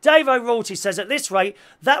 Dave O'Rourke says, at this rate,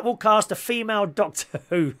 that will cast a female Doctor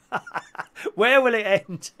Who. Where will it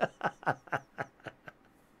end?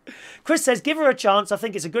 Chris says, give her a chance. I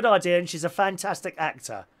think it's a good idea and she's a fantastic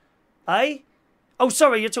actor. Eh? Oh,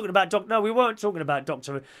 sorry, you're talking about No, we weren't talking about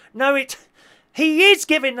Doctor Who. No, he is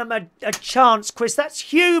giving them a chance, Chris. That's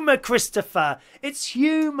humour, Christopher. It's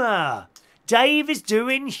humour. Dave is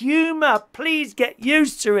doing humour. Please get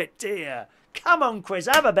used to it, dear. Come on, Chris,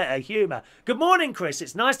 have a bit of humour. Good morning, Chris.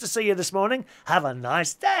 It's nice to see you this morning. Have a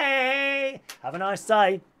nice day. Have a nice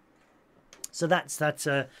day. So that's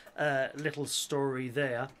that little story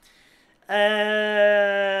there.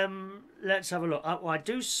 Let's have a look. Oh, I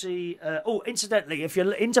do see... incidentally, if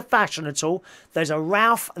you're into fashion at all, there's a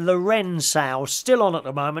Ralph Lauren sale still on at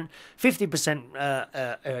the moment.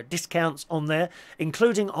 50% discounts on there,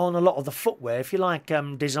 including on a lot of the footwear. If you like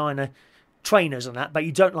designer trainers and that, but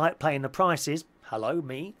you don't like paying the prices, hello,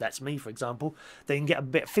 me, that's me, for example, then you can get a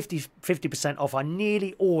bit 50% off. I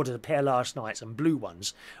nearly ordered a pair last night, some blue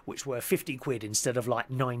ones, which were 50 quid instead of like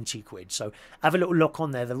 90 quid. So have a little look on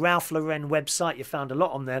there. The Ralph Lauren website, you found a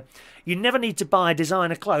lot on there. You never need to buy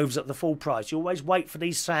designer clothes at the full price. You always wait for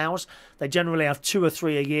these sales. They generally have 2 or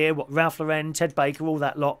 3 a year. What, Ralph Lauren, Ted Baker, all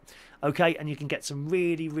that lot. Okay, and you can get some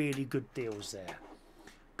really, really good deals there.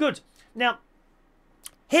 Good. Now,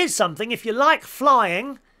 here's something. If you like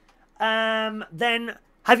flying, then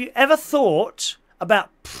Have you ever thought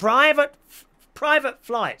about private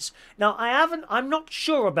flights? Now, I'm not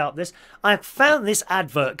sure about this. I found this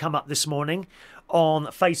advert come up this morning on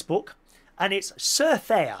Facebook, and it's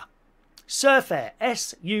Surfair. Surfair,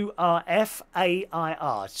 Surfair,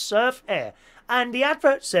 Surfair. And the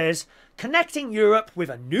advert says, connecting Europe with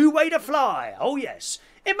a new way to fly. Oh, yes.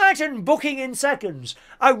 Imagine booking in seconds,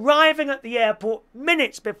 arriving at the airport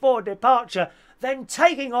minutes before departure, then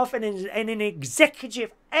taking off in an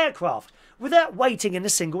executive aircraft without waiting in a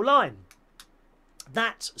single line.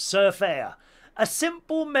 That's Surfair. A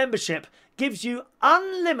simple membership gives you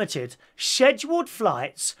unlimited scheduled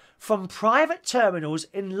flights from private terminals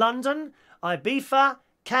in London, Ibiza,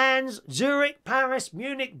 Cannes, Zurich, Paris,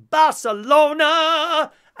 Munich,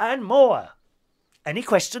 Barcelona and more. Any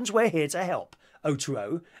questions? We're here to help.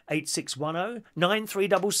 020 8610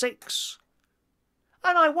 9366.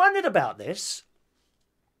 And I wondered about this.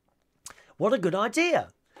 What a good idea.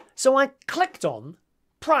 So I clicked on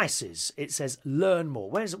prices. It says learn more.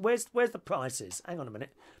 Where's the prices? Hang on a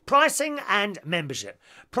minute. Pricing and membership.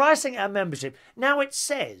 Pricing and membership. Now it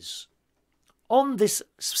says on this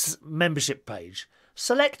membership page,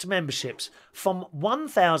 select memberships from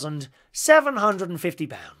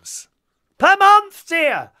 £1,750. Per month,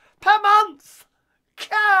 dear. Per month.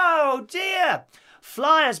 Oh, dear.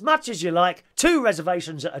 Fly as much as you like. 2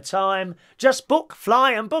 reservations at a time. Just book,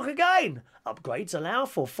 fly and book again. Upgrades allow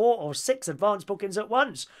for 4 or 6 advance bookings at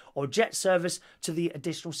once, or jet service to the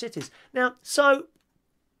additional cities. Now, so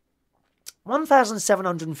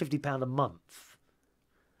 £1,750 a month.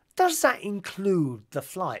 Does that include the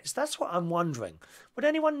flights? That's what I'm wondering. Would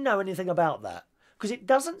anyone know anything about that? Because it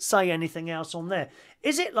doesn't say anything else on there.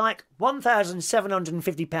 Is it like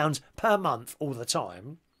 £1,750 per month all the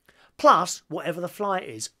time, plus whatever the flight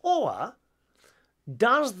is? Or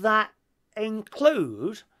does that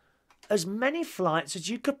include as many flights as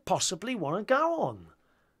you could possibly want to go on?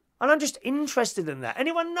 And I'm just interested in that.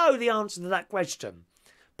 Anyone know the answer to that question?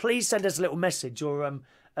 Please send us a little message or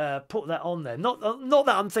put that on there. Not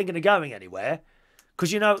that I'm thinking of going anywhere.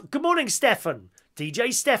 Because, you know, good morning, Stefan.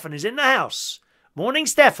 DJ Stefan is in the house. Morning,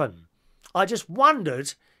 Stefan. I just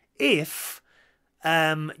wondered if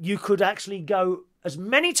you could actually go as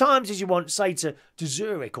many times as you want, say, to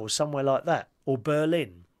Zurich or somewhere like that, or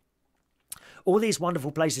Berlin. All these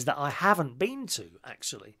wonderful places that I haven't been to,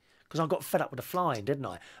 actually, because I got fed up with the flying, didn't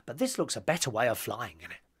I? But this looks a better way of flying,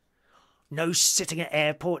 isn't it? No sitting at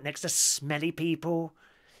airport next to smelly people,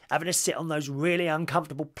 having to sit on those really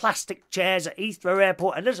uncomfortable plastic chairs at Heathrow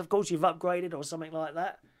Airport, unless, of course, you've upgraded or something like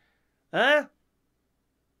that. Huh?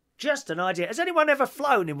 Just an idea. Has anyone ever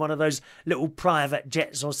flown in one of those little private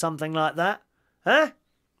jets or something like that? Huh?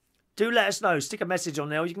 Do let us know. Stick a message on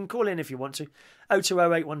there, or you can call in if you want to.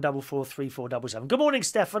 02081443477. Good morning,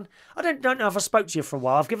 Stefan. I don't know if I spoke to you for a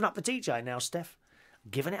while. I've given up the DJ now, Steph.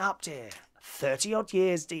 I'm giving it up, dear. 30-odd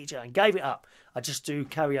years DJ and gave it up. I just do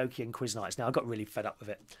karaoke and quiz nights now. I got really fed up with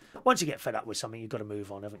it. Once you get fed up with something, you've got to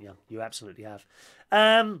move on, haven't you? You absolutely have.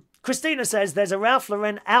 Christina says there's a Ralph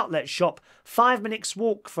Lauren outlet shop 5 minutes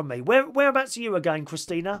walk from me. Whereabouts are you again,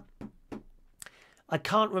 Christina? I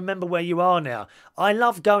can't remember where you are now. I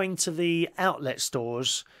love going to the outlet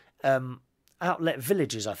stores, outlet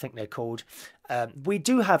villages, I think they're called. We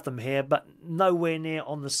do have them here, but nowhere near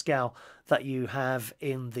on the scale that you have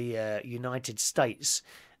in the United States,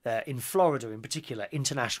 in Florida in particular,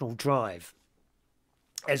 International Drive.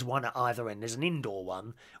 There's one at either end. There's an indoor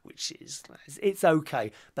one, which is, it's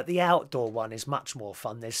okay, but the outdoor one is much more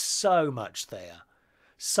fun. There's so much there.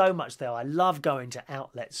 So much there. I love going to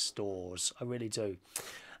outlet stores. I really do.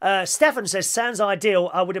 Stefan says, sounds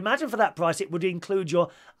ideal. I would imagine for that price it would include your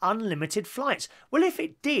unlimited flights. Well, if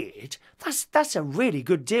it did, that's a really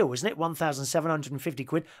good deal, isn't it? 1,750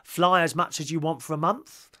 quid. Fly as much as you want for a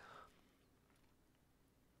month.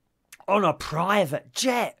 On a private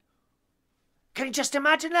jet. Can you just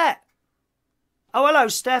imagine that? Oh, hello,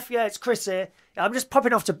 Steph. Yeah, it's Chris here. I'm just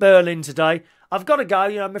popping off to Berlin today. I've got to go.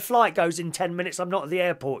 You know, my flight goes in 10 minutes. I'm not at the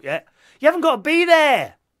airport yet. You haven't got to be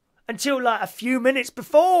there until like a few minutes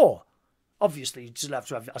before. Obviously, you still have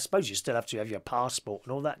to have, I suppose you still have to have your passport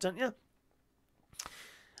and all that, don't you?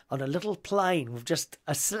 On a little plane with just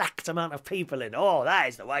a slacked amount of people in. Oh, that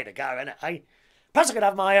is the way to go, isn't it, eh? Plus I could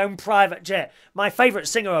have my own private jet. My favourite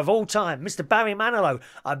singer of all time, Mr. Barry Manilow,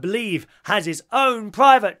 I believe, has his own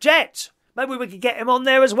private jet. Maybe we could get him on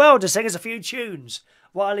there as well to sing us a few tunes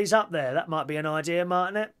while he's up there. That might be an idea,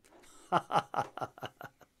 mightn't it?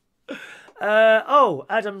 Oh,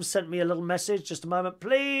 Adam sent me a little message. Just a moment,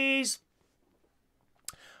 please.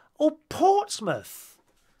 Oh, Portsmouth.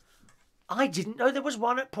 I didn't know there was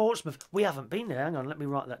one at Portsmouth. We haven't been there. Hang on, let me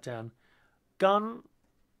write that down.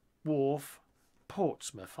 Wharf,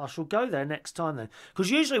 Portsmouth. I shall go there next time then.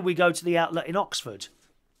 Because usually we go to the outlet in Oxford.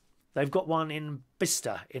 They've got one in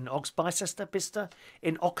Bicester, in Bicester,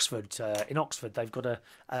 in Oxford. In Oxford, they've got a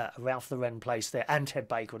Ralph the Wren place there, and Ted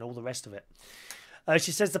Baker and all the rest of it.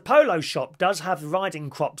 She says the polo shop does have riding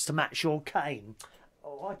crops to match your cane.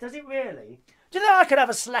 Oh, does it really? Do you think I could have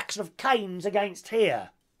a selection of canes against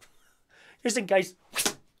here? Just in case,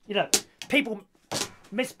 you know, people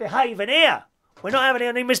misbehave in here. We're not having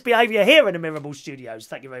any misbehaviour here in the Mirable Studios.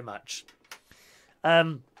 Thank you very much.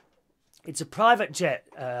 It's a private jet.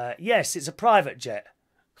 Yes, it's a private jet.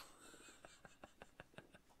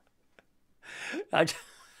 Are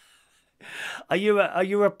you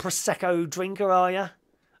a Prosecco drinker, are you?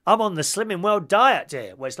 I'm on the Slimming World diet,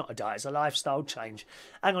 dear. Well, it's not a diet, it's a lifestyle change.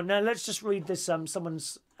 Hang on, now let's just read this.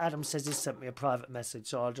 Adam says he sent me a private message,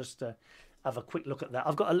 so I'll just have a quick look at that.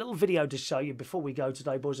 I've got a little video to show you before we go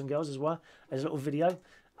today, boys and girls, as well. There's a little video.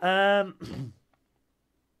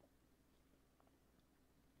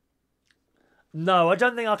 No, I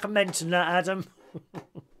don't think I can mention that, Adam.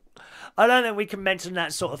 I don't think we can mention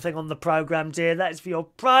that sort of thing on the programme, dear. That is for your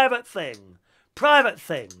private thing. Private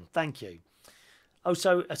thing. Thank you. Oh,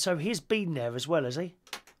 so he's been there as well, has he?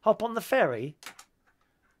 Hop on the ferry.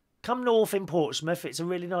 Come north in Portsmouth. It's a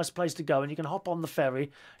really nice place to go, and you can hop on the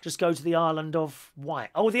ferry. Just go to the Island of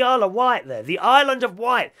Wight. Oh, the Isle of Wight there. The Island of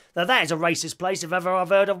Wight. Now, that is a racist place if ever I've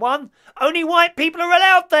heard of one. Only white people are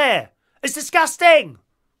allowed there. It's disgusting.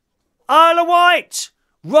 Isle of Wight.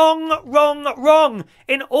 Wrong, wrong, wrong.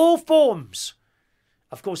 In all forms.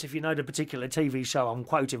 Of course, if you know the particular TV show I'm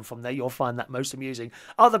quoting from there, you'll find that most amusing.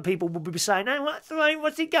 Other people will be saying, "Oh,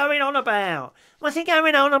 what's he going on about? What's he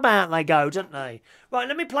going on about?" They go, don't they? Right,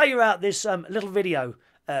 let me play you out this little video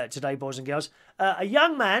today, boys and girls. A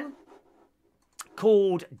young man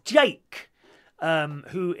called Jake,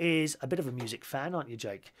 who is a bit of a music fan, aren't you,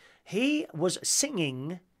 Jake? He was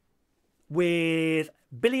singing with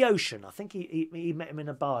Billy Ocean. I think he met him in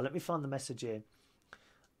a bar. Let me find the message here.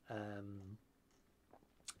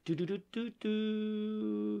 Here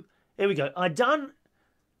we go.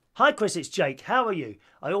 Hi Chris, it's Jake. How are you?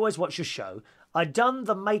 I always watch your show. I done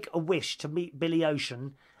the Make-A-Wish to meet Billy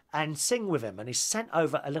Ocean and sing with him, and he sent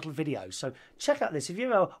over a little video. So check out this. If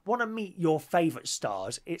you ever want to meet your favourite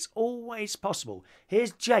stars, it's always possible.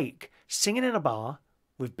 Here's Jake singing in a bar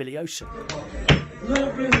with Billy Ocean.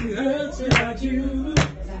 Love really hurts without you.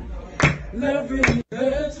 Love really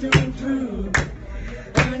hurts through.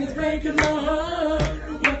 And it's breaking my heart.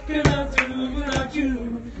 What can I do without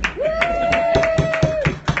you?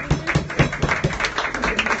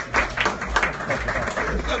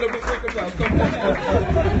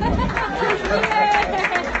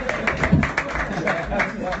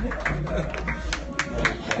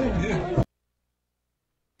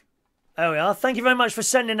 There we are. Thank you very much for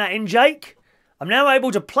sending that in, Jake. I'm now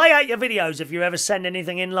able to play out your videos. If you ever send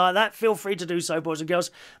anything in like that, feel free to do so, boys and girls.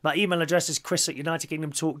 My email address is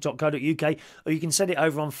chris@unitedkingdomtalk.co.uk, or you can send it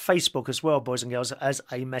over on Facebook as well, boys and girls, as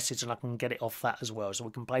a message, and I can get it off that as well, so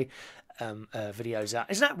we can play videos out.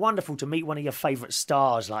 Isn't that wonderful to meet one of your favourite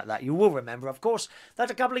stars like that? You will remember, of course, that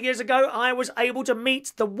a couple of years ago, I was able to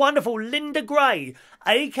meet the wonderful Linda Gray,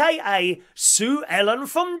 a.k.a. Sue Ellen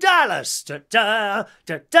from Dallas. Da-da,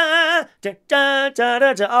 da-da, da-da,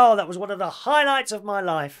 da-da, da. Oh, that was one of the highlights of my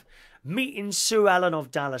life, meeting Sue Ellen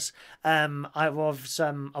of Dallas. I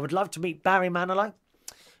would love to meet Barry Manilow.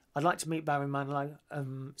 I'd like to meet Barry Manilow.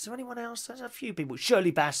 Is there anyone else? There's a few people.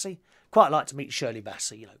 Shirley Bassey. Quite like to meet Shirley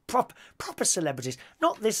Bassey. You know, proper celebrities.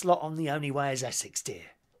 Not this lot on The Only Way Is Essex, dear.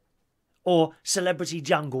 Or Celebrity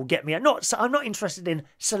Jungle. Get me. I'm not interested in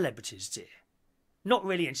celebrities, dear. Not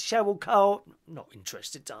really. And Cheryl Cole. Not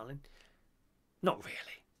interested, darling. Not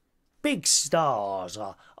really. Big stars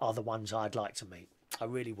are the ones I'd like to meet. I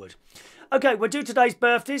really would. Okay, we'll do today's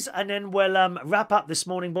birthdays and then we'll wrap up this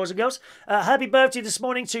morning, boys and girls. Happy birthday this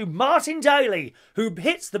morning to Martyn Daly, who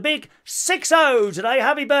hits the big 6-0 today.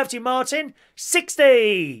 Happy birthday, Martyn.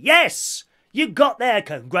 60. Yes, you got there.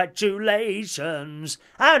 Congratulations.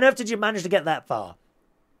 How on earth did you manage to get that far?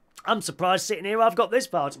 I'm surprised sitting here I've got this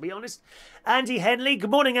far, to be honest. Andy Henley. Good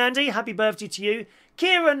morning, Andy. Happy birthday to you.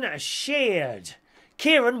 Keiran Sheard.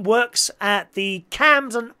 Keiran works at the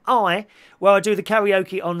Camden Eye, where I do the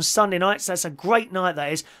karaoke on Sunday nights. That's a great night,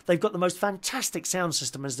 that is. They've got the most fantastic sound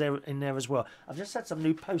system in there as well. I've just had some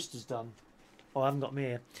new posters done. Oh, I haven't got them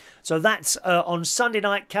here. So that's on Sunday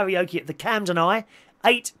night karaoke at the Camden Eye,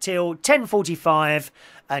 8 till 10:45.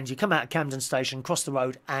 And you come out of Camden Station, cross the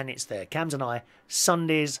road, and it's there. Camden Eye,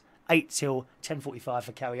 Sundays, 8 till 10:45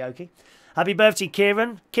 for karaoke. Happy birthday,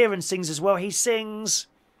 Keiran. Keiran sings as well. He sings...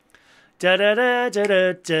 Da da da da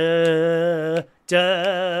da da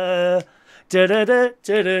da da da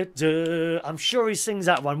da da da. I'm sure he sings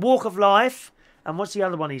that one. Walk of Life. And what's the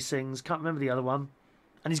other one he sings? Can't remember the other one.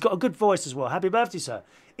 And he's got a good voice as well. Happy birthday, sir.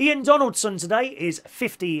 Ian Donaldson today is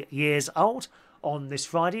 50 years old on this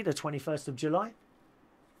Friday, the 21st of July.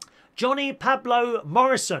 Johnny Pablo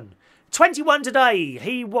Morrison, 21 today.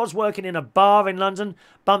 He was working in a bar in London.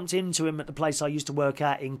 Bumped into him at the place I used to work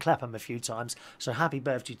at in Clapham a few times. So happy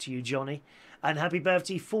birthday to you, Johnny. And happy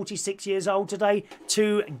birthday, 46 years old today,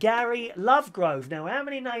 to Gary Lovegrove. Now, how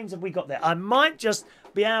many names have we got there? I might just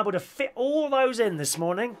be able to fit all those in this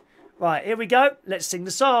morning. Right, here we go. Let's sing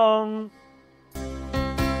the song.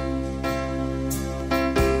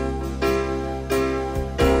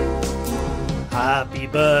 Happy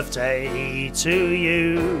birthday to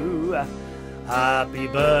you. Happy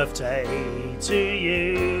birthday to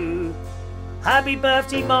you. Happy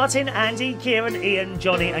birthday, Martyn, Andy, Keiran, Ian,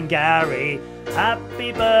 Jonny and Gary.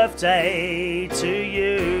 Happy birthday to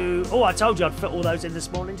you. Oh, I told you I'd fit all those in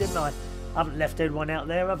this morning, didn't I? I haven't left everyone out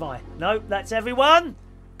there, have I? No, that's everyone.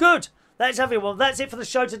 Good. That's everyone. That's it for the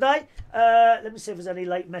show today. Let me see if there's any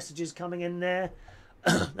late messages coming in there.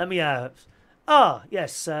 Let me...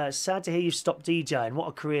 yes. Sad to hear you stopped DJing. What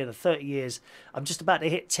a career, the 30 years. I'm just about to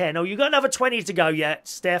hit 10. Oh, you've got another 20 to go yet,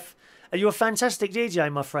 Steph. And you're a fantastic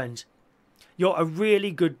DJ, my friend. You're a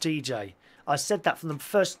really good DJ. I said that from the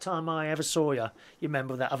first time I ever saw you. You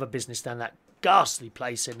remember that other business down that ghastly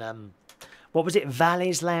place in, what was it,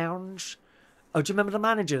 Valley's Lounge? Oh, do you remember the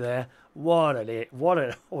manager there? Oh, I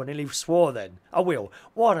nearly swore then. I will.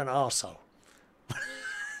 What an arsehole.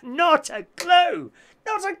 Not a clue.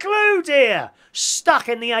 Not a clue, dear. Stuck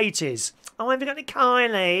in the 80s. Oh, have you got any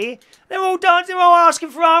Kylie? They're all dancing, they're all asking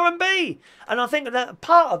for R&B. And I think that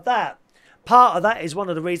part of that is one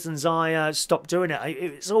of the reasons I stopped doing it.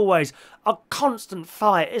 It's always a constant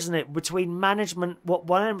fight, isn't it, between management, what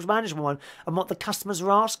management want, and what the customers are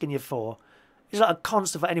asking you for. It's like a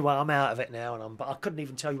constant fight. Anyway, I'm out of it now, but I couldn't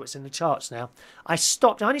even tell you what's in the charts now. I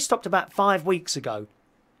only stopped about 5 weeks ago.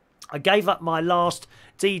 I gave up my last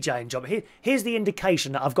DJing job. Here's the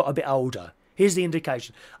indication that I've got a bit older. Here's the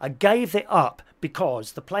indication. I gave it up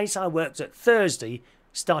because the place I worked at Thursday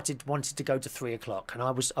wanted to go to 3 o'clock, and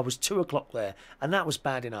I was 2 o'clock there, and that was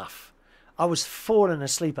bad enough. I was falling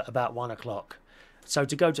asleep at about 1 o'clock. So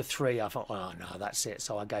to go to 3, I thought, oh no, that's it.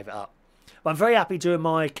 So I gave it up. But I'm very happy doing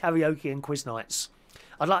my karaoke and quiz nights.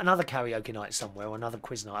 I'd like another karaoke night somewhere, or another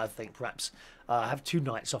quiz night. I think perhaps I have 2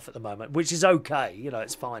 nights off at the moment, which is okay. You know,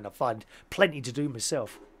 it's fine. I find plenty to do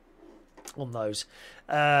myself on those.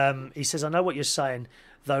 He says, I know what you're saying,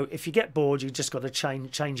 though. If you get bored, you've just got to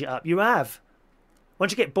change it up. You have.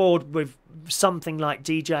 Once you get bored with something like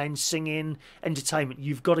DJing, singing, entertainment,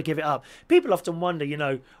 you've got to give it up. People often wonder, you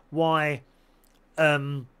know, why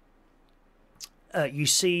you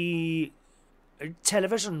see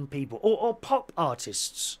television people or pop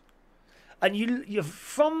artists, and you're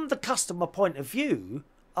from the customer point of view,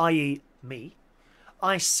 i.e. me,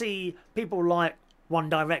 I see people like One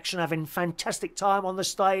Direction having fantastic time on the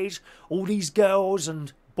stage, all these girls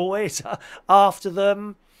and boys after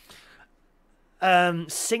them,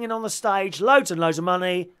 singing on the stage, loads and loads of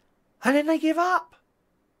money, and then they give up.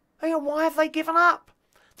 You know, why have they given up?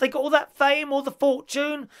 They got all that fame, all the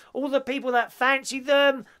fortune, all the people that fancy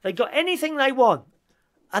them. They got anything they want,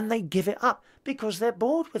 and they give it up because they're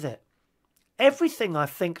bored with it. Everything, I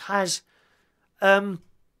think, has a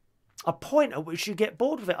point at which you get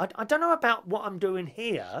bored with it. I don't know about what I'm doing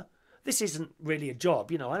here. This isn't really a job,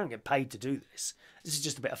 you know. I don't get paid to do this. This is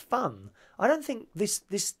just a bit of fun. I don't think this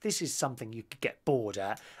is something you could get bored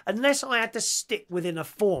at unless I had to stick within a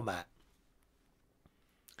format.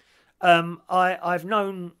 I've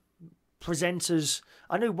known presenters.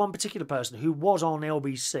 I knew one particular person who was on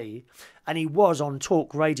LBC and he was on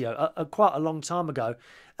talk radio quite a long time ago,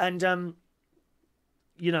 and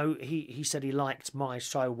you know, he said he liked my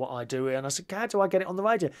show, what I do, and I said, how do I get it on the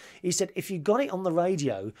radio? He said, if you got it on the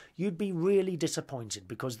radio, you'd be really disappointed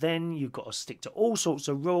because then you've got to stick to all sorts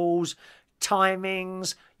of rules,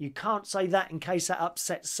 timings. You can't say that in case that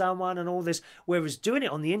upsets someone and all this. Whereas doing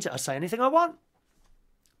it on the internet, I say anything I want.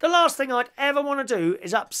 The last thing I'd ever want to do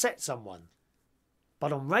is upset someone.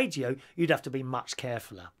 But on radio, you'd have to be much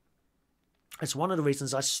carefuler. It's one of the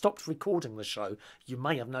reasons I stopped recording the show, you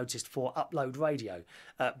may have noticed, for Upload Radio,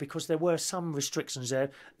 because there were some restrictions there.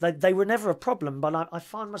 They were never a problem, but I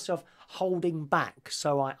find myself holding back,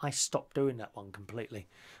 so I stopped doing that one completely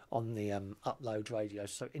on the Upload Radio.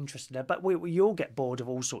 So interesting there. But you all get bored of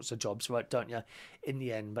all sorts of jobs, right, don't you, in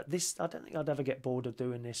the end? But this, I don't think I'd ever get bored of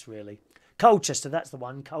doing this, really. Colchester, that's the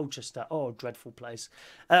one. Colchester. Oh, dreadful place.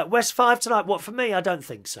 West 5 tonight. What, for me? I don't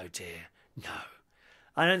think so, dear. No.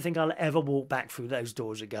 I don't think I'll ever walk back through those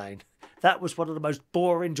doors again. That was one of the most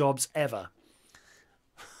boring jobs ever.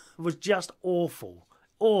 It was just awful.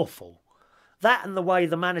 Awful. That and the way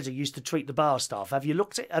the manager used to treat the bar staff. Have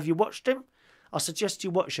you watched him? I suggest you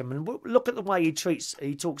watch him and look at the way he talks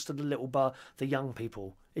to the young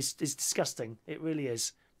people. It's disgusting. It really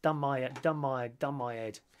is. Done my head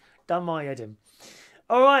in.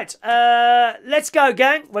 All right, let's go,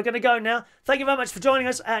 gang. We're going to go now. Thank you very much for joining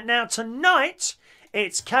us. Now, tonight,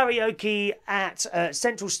 it's karaoke at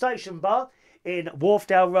Central Station Bar in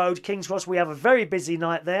Wharfdale Road, King's Cross. We have a very busy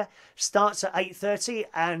night there. Starts at 8:30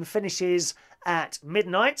 and finishes at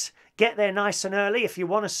midnight. Get there nice and early if you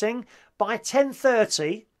want to sing. By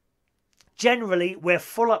 10:30, generally, we're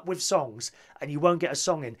full up with songs and you won't get a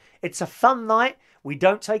song in. It's a fun night. We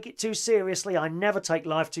don't take it too seriously. I never take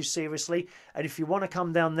life too seriously. And if you want to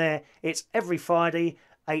come down there, it's every Friday,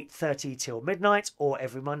 8:30 till midnight, or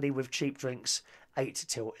every Monday with cheap drinks, 8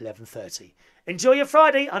 till 11:30. Enjoy your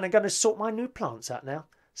Friday, and I'm going to sort my new plants out now.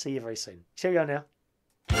 See you very soon. Cheerio now.